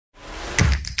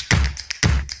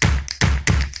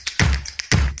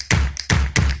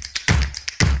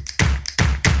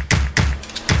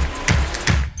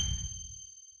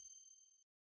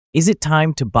Is it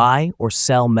time to buy or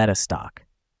sell Meta stock?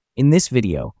 In this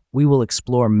video, we will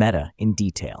explore Meta in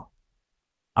detail.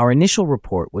 Our initial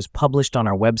report was published on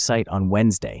our website on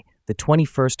Wednesday, the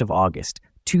 21st of August,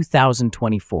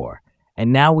 2024,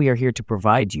 and now we are here to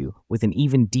provide you with an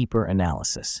even deeper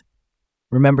analysis.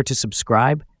 Remember to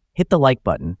subscribe, hit the like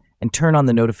button, and turn on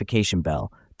the notification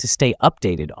bell to stay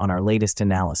updated on our latest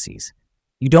analyses.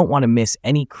 You don't want to miss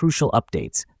any crucial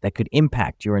updates that could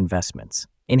impact your investments.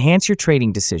 Enhance your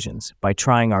trading decisions by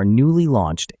trying our newly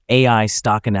launched AI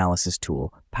stock analysis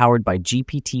tool powered by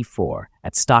GPT-4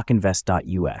 at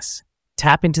StockInvest.us.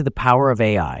 Tap into the power of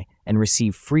AI and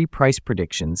receive free price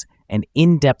predictions and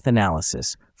in-depth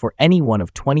analysis for any one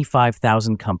of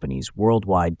 25,000 companies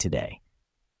worldwide today.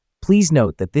 Please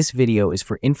note that this video is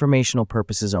for informational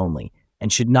purposes only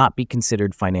and should not be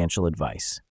considered financial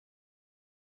advice.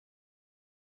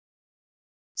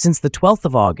 Since the 12th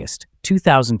of August,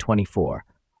 2024,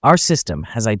 our system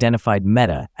has identified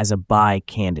Meta as a buy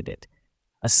candidate,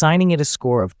 assigning it a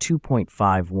score of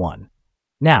 2.51.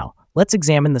 Now, let's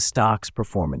examine the stock's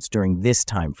performance during this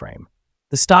time frame.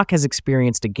 The stock has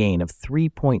experienced a gain of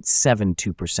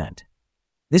 3.72%.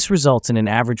 This results in an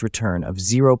average return of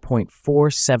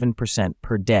 0.47%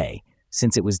 per day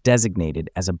since it was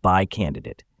designated as a buy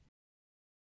candidate.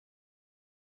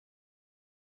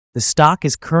 The stock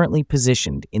is currently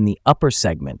positioned in the upper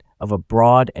segment of a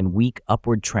broad and weak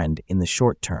upward trend in the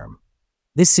short term.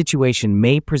 This situation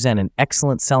may present an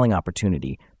excellent selling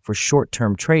opportunity for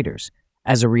short-term traders,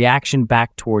 as a reaction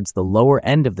back towards the lower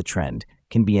end of the trend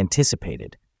can be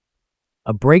anticipated.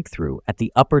 A breakthrough at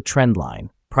the upper trend line,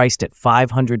 priced at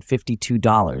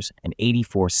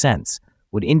 $552.84,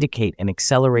 would indicate an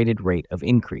accelerated rate of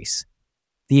increase.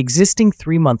 The existing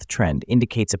 3-month trend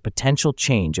indicates a potential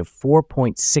change of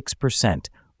 4.6%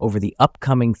 over the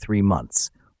upcoming 3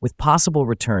 months, with possible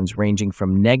returns ranging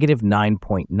from negative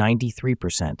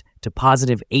 9.93% to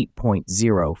positive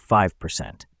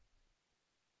 8.05%.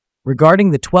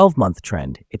 Regarding the 12-month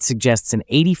trend, it suggests an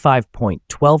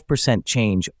 85.12%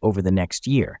 change over the next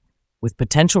year, with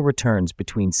potential returns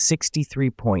between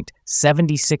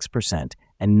 63.76%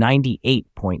 and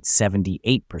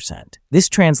 98.78%. This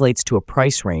translates to a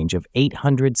price range of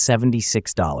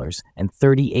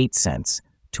 $876.38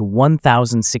 to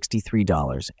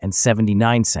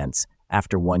 $1,063.79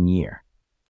 after 1 year.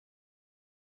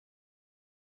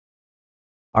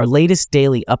 Our latest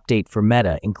daily update for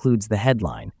Meta includes the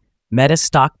headline: Meta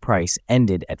stock price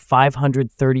ended at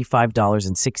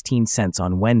 $535.16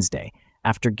 on Wednesday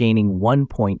after gaining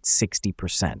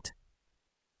 1.60%.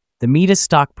 The Meta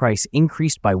stock price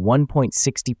increased by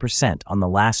 1.60% on the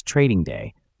last trading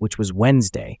day, which was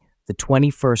Wednesday, the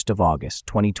 21st of August,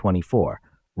 2024,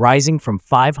 rising from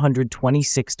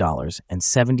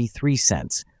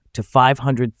 $526.73 to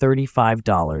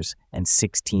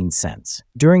 $535.16.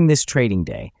 During this trading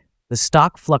day, the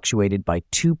stock fluctuated by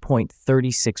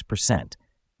 2.36%,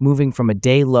 moving from a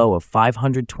day low of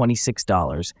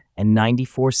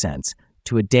 $526.94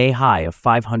 to a day high of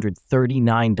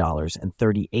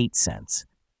 $539.38.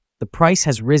 The price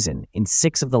has risen in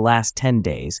 6 of the last 10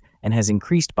 days and has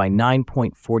increased by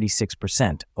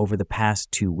 9.46% over the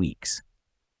past 2 weeks.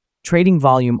 Trading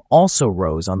volume also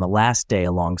rose on the last day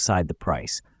alongside the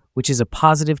price, which is a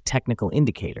positive technical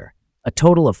indicator. A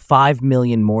total of 5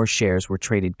 million more shares were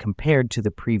traded compared to the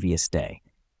previous day.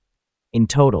 In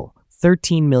total,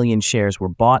 13 million shares were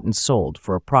bought and sold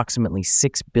for approximately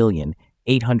 $6.85 billion.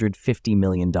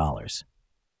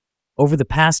 Over the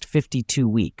past 52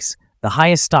 weeks, the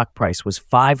highest stock price was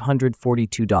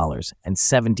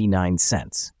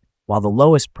 $542.79, while the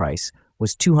lowest price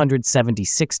was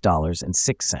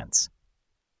 $276.06.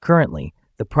 Currently,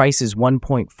 the price is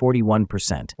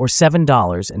 1.41%, or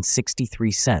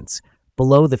 $7.63,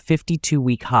 below the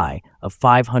 52-week high of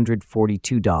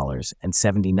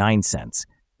 $542.79,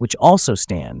 which also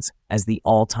stands as the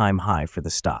all-time high for the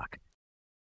stock.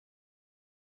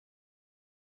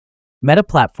 Meta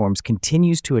Platforms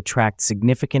continues to attract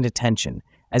significant attention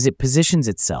as it positions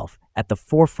itself at the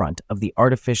forefront of the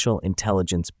artificial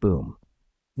intelligence boom.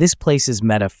 This places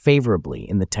Meta favorably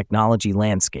in the technology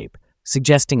landscape,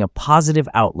 suggesting a positive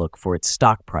outlook for its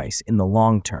stock price in the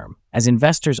long term, as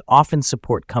investors often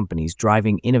support companies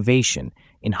driving innovation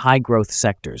in high-growth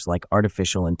sectors like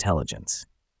artificial intelligence.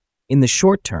 In the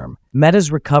short term,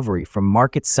 Meta's recovery from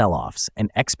market sell-offs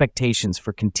and expectations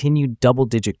for continued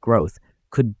double-digit growth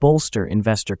could bolster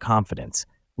investor confidence,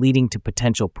 leading to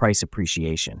potential price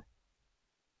appreciation.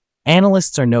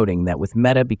 Analysts are noting that with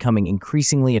Meta becoming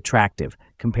increasingly attractive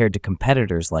compared to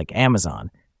competitors like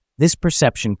Amazon, this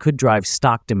perception could drive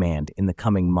stock demand in the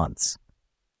coming months.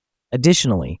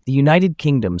 Additionally, the United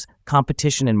Kingdom's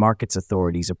Competition and Markets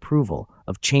Authority's approval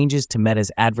of changes to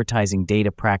Meta's advertising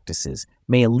data practices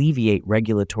may alleviate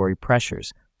regulatory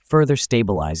pressures, further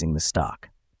stabilizing the stock.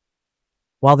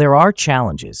 While there are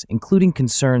challenges, including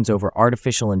concerns over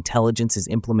artificial intelligence's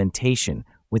implementation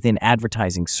within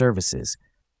advertising services,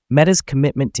 Meta's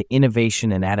commitment to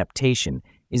innovation and adaptation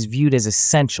is viewed as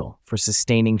essential for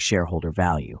sustaining shareholder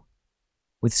value.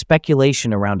 With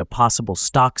speculation around a possible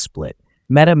stock split,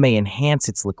 Meta may enhance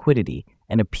its liquidity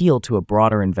and appeal to a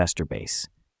broader investor base.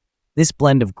 This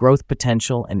blend of growth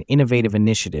potential and innovative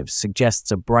initiatives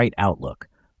suggests a bright outlook,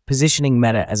 positioning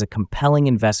Meta as a compelling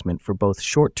investment for both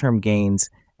short-term gains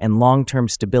and long-term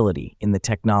stability in the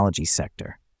technology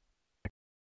sector.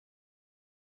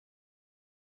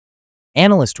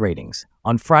 Analyst ratings.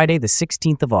 On Friday, the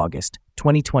 16th of August,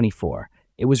 2024,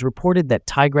 it was reported that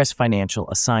Tigress Financial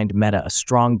assigned Meta a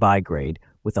strong buy grade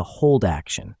with a hold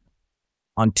action.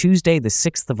 On Tuesday, the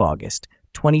 6th of August,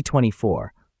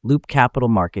 2024, Loop Capital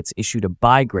Markets issued a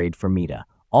buy grade for Meta,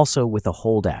 also with a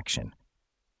hold action.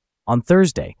 On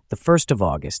Thursday, the 1st of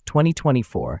August,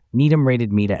 2024, Needham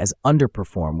rated Meta as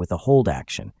underperform with a hold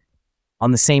action.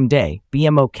 On the same day,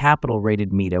 BMO Capital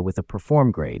rated Meta with a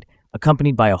perform grade,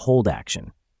 accompanied by a hold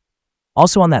action.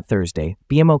 Also on that Thursday,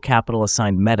 BMO Capital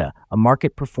assigned Meta a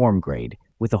market perform grade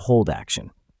with a hold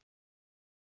action.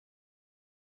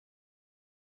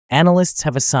 Analysts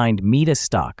have assigned Meta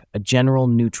stock a general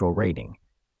neutral rating.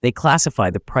 They classify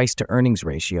the price-to-earnings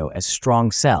ratio as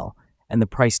strong sell and the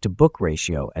price-to-book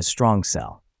ratio as strong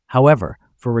sell. However,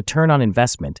 for return on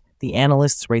investment, the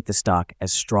analysts rate the stock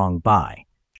as strong buy.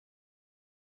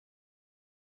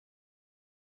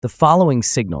 The following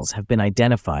signals have been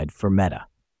identified for Meta.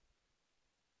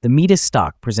 The Meta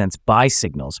stock presents buy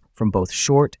signals from both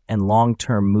short and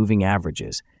long-term moving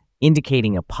averages,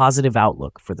 indicating a positive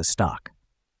outlook for the stock.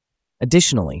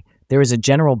 Additionally, there is a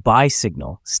general buy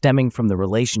signal stemming from the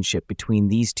relationship between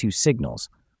these two signals,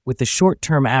 with the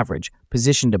short-term average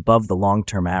positioned above the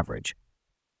long-term average.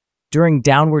 During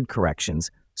downward corrections,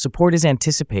 support is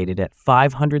anticipated at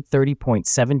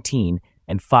 530.17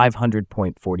 and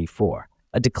 500.44.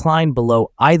 A decline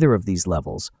below either of these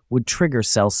levels would trigger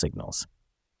sell signals.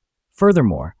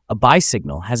 Furthermore, a buy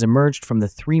signal has emerged from the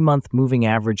 3-month moving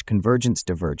average convergence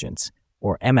divergence,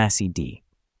 or MACD.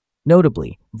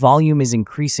 Notably, volume is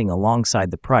increasing alongside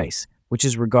the price, which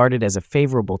is regarded as a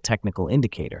favorable technical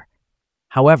indicator.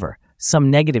 However,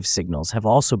 some negative signals have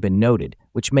also been noted,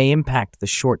 which may impact the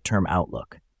short-term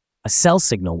outlook. A sell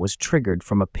signal was triggered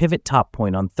from a pivot top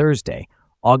point on Thursday,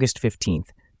 August 15,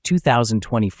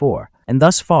 2024, and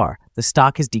thus far, the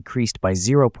stock has decreased by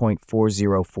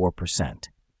 0.404%.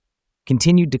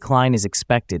 Continued decline is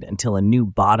expected until a new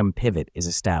bottom pivot is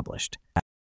established.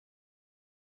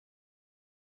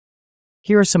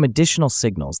 Here are some additional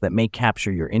signals that may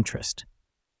capture your interest.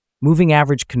 Moving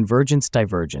average convergence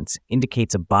divergence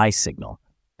indicates a buy signal.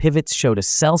 Pivots showed a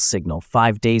sell signal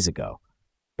 5 days ago.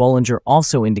 Bollinger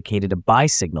also indicated a buy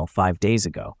signal 5 days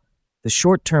ago. The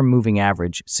short-term moving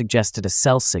average suggested a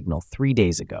sell signal 3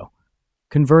 days ago.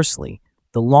 Conversely,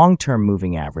 the long-term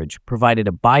moving average provided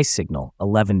a buy signal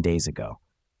 11 days ago.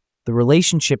 The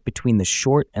relationship between the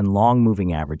short and long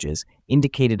moving averages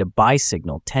indicated a buy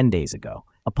signal 10 days ago.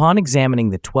 Upon examining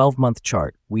the 12-month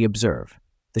chart, we observe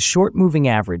the short moving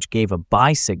average gave a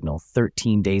buy signal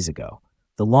 13 days ago.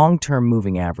 The long-term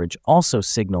moving average also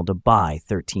signaled a buy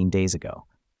 13 days ago.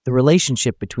 The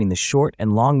relationship between the short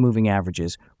and long moving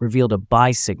averages revealed a buy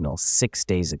signal 6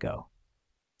 days ago.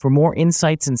 For more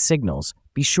insights and signals,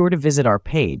 be sure to visit our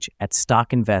page at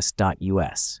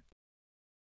StockInvest.us.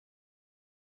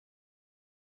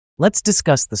 Let's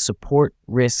discuss the support,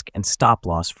 risk, and stop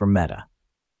loss for Meta.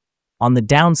 On the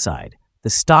downside, the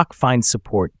stock finds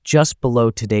support just below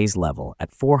today's level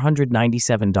at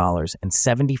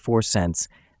 $497.74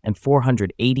 and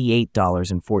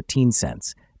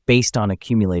 $488.14 based on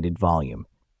accumulated volume.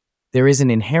 There is an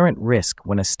inherent risk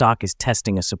when a stock is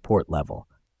testing a support level.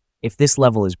 If this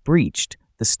level is breached,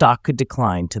 the stock could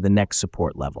decline to the next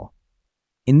support level.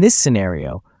 In this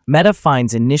scenario, Meta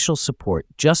finds initial support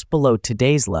just below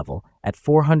today's level at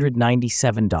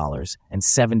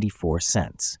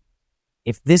 $497.74.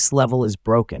 If this level is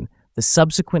broken, the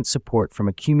subsequent support from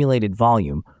accumulated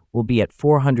volume will be at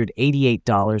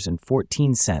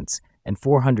 $488.14 and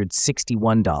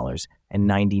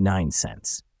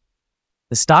 $461.99.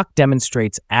 The stock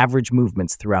demonstrates average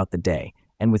movements throughout the day,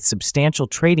 and with substantial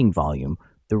trading volume,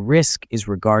 the risk is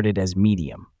regarded as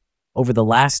medium. Over the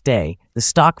last day, the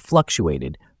stock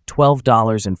fluctuated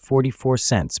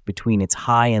 $12.44 between its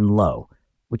high and low,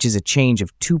 which is a change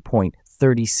of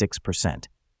 2.36%.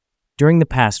 During the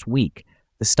past week,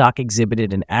 the stock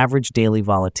exhibited an average daily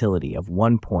volatility of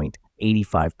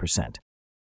 1.85%.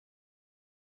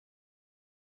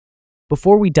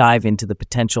 Before we dive into the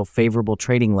potential favorable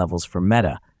trading levels for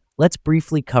Meta, let's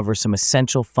briefly cover some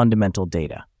essential fundamental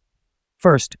data.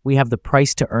 First, we have the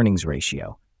price-to-earnings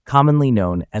ratio, commonly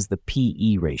known as the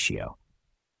PE ratio.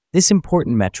 This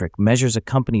important metric measures a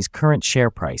company's current share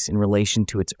price in relation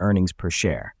to its earnings per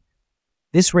share.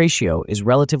 This ratio is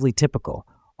relatively typical,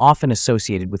 often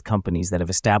associated with companies that have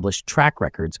established track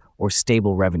records or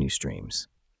stable revenue streams.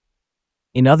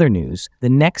 In other news, the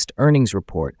next earnings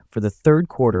report for the third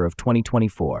quarter of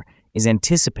 2024 is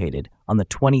anticipated on the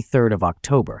 23rd of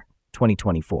October,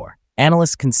 2024.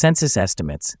 Analyst consensus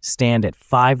estimates stand at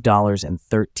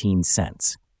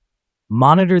 $5.13.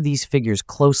 Monitor these figures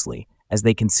closely as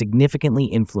they can significantly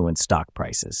influence stock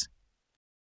prices.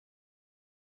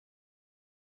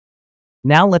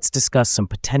 Now let's discuss some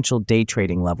potential day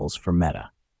trading levels for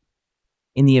Meta.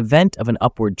 In the event of an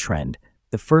upward trend,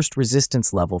 the first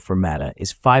resistance level for Meta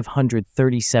is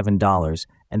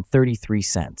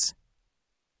 $537.33.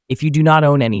 If you do not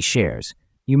own any shares,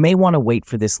 you may want to wait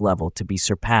for this level to be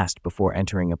surpassed before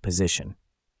entering a position.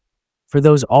 For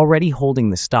those already holding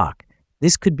the stock,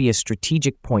 this could be a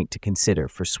strategic point to consider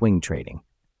for swing trading.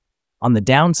 On the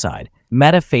downside,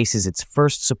 Meta faces its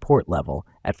first support level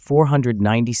at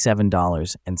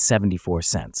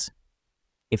 $497.74.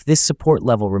 If this support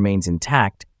level remains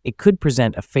intact, it could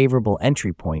present a favorable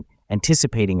entry point,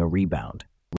 anticipating a rebound.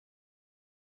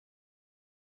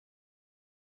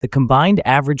 The combined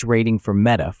average rating for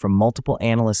Meta from multiple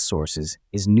analyst sources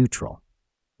is neutral.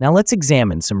 Now let's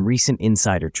examine some recent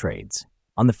insider trades.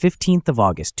 On the 15th of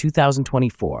August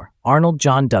 2024, Arnold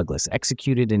John Douglas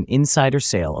executed an insider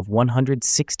sale of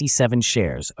 167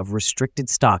 shares of restricted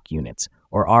stock units,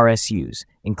 or RSUs,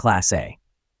 in Class A.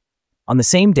 On the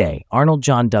same day, Arnold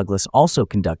John Douglas also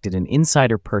conducted an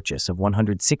insider purchase of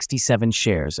 167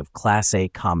 shares of Class A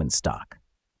common stock.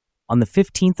 On the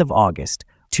 15th of August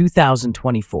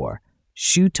 2024,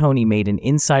 Shu Tony made an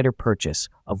insider purchase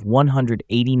of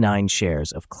 189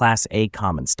 shares of Class A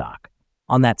common stock.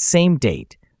 On that same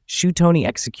date, Shu Tony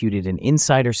executed an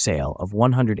insider sale of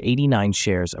 189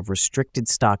 shares of restricted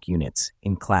stock units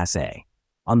in Class A.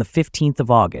 On the 15th of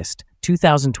August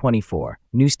 2024,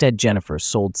 Newstead Jennifer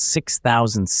sold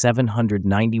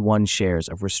 6,791 shares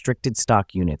of restricted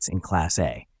stock units in Class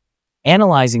A.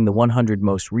 Analyzing the 100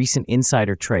 most recent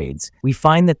insider trades, we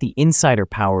find that the insider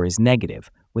power is negative,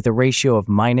 with a ratio of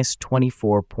minus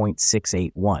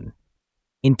 24.681.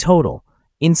 In total,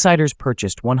 insiders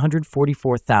purchased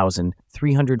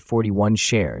 144,341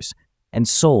 shares and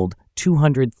sold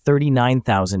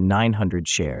 239,900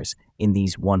 shares in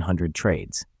these 100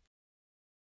 trades.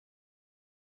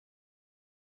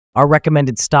 Our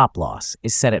recommended stop loss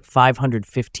is set at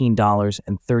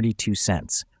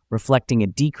 $515.32, reflecting a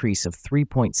decrease of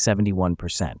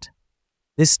 3.71%.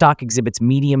 This stock exhibits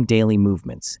medium daily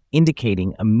movements,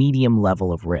 indicating a medium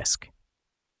level of risk.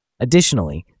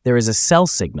 Additionally, there is a sell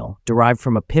signal derived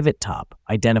from a pivot top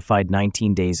identified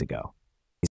 19 days ago.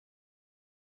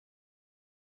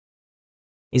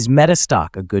 Is Meta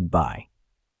stock a good buy?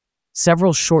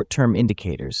 Several short-term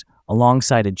indicators,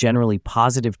 alongside a generally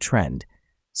positive trend,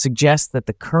 suggest that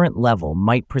the current level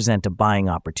might present a buying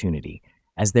opportunity,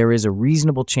 as there is a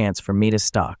reasonable chance for Meta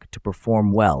stock to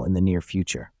perform well in the near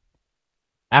future.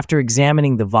 After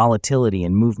examining the volatility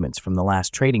and movements from the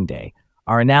last trading day,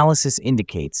 our analysis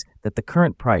indicates that the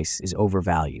current price is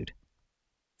overvalued.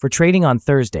 For trading on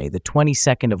Thursday, the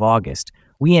 22nd of August,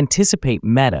 we anticipate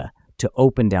Meta to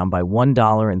open down by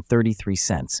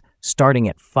 $1.33, starting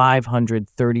at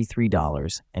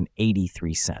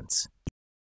 $533.83.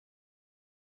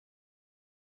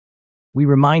 We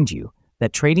remind you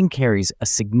that trading carries a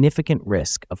significant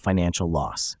risk of financial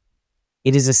loss.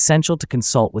 It is essential to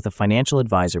consult with a financial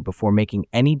advisor before making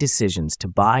any decisions to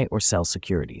buy or sell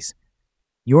securities.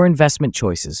 Your investment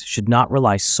choices should not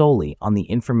rely solely on the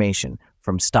information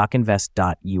from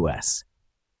StockInvest.us.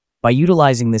 By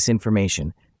utilizing this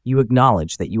information, you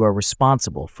acknowledge that you are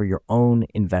responsible for your own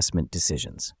investment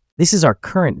decisions. This is our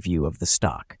current view of the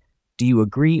stock. Do you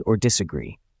agree or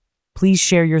disagree? Please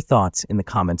share your thoughts in the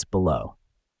comments below.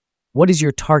 What is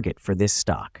your target for this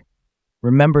stock?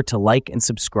 Remember to like and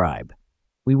subscribe.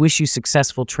 We wish you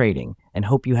successful trading and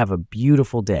hope you have a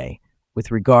beautiful day. With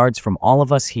regards from all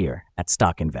of us here at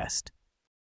Stock Invest.